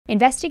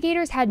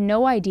Investigators had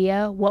no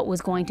idea what was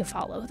going to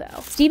follow,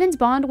 though. Steven's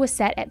bond was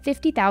set at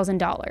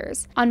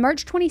 $50,000. On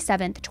March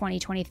 27,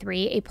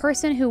 2023, a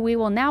person who we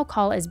will now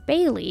call as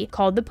Bailey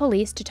called the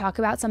police to talk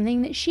about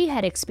something that she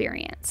had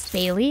experienced.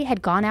 Bailey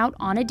had gone out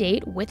on a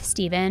date with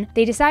Steven.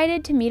 They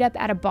decided to meet up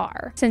at a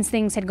bar. Since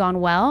things had gone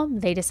well,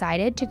 they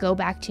decided to go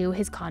back to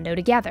his condo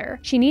together.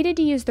 She needed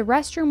to use the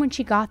restroom when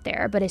she got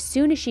there, but as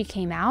soon as she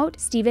came out,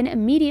 Steven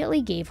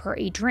immediately gave her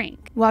a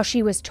drink. While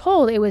she was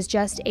told it was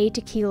just a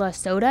tequila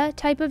soda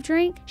type of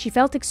drink, she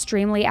felt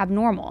extremely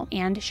abnormal,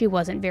 and she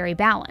wasn't very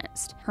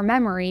balanced. Her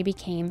memory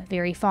became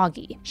very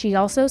foggy. She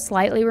also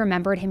slightly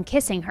remembered him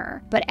kissing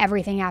her, but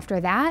everything after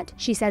that,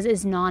 she says,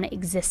 is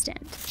non-existent.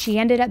 She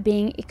ended up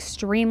being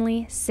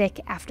extremely sick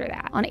after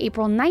that. On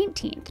April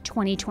 19th,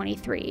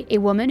 2023, a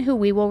woman who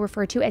we will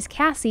refer to as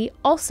Cassie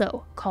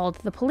also called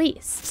the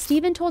police.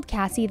 Steven told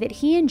Cassie that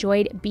he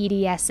enjoyed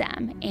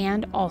BDSM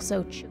and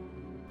also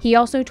he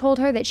also told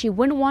her that she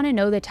wouldn't want to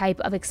know the type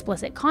of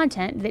explicit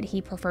content that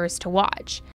he prefers to watch.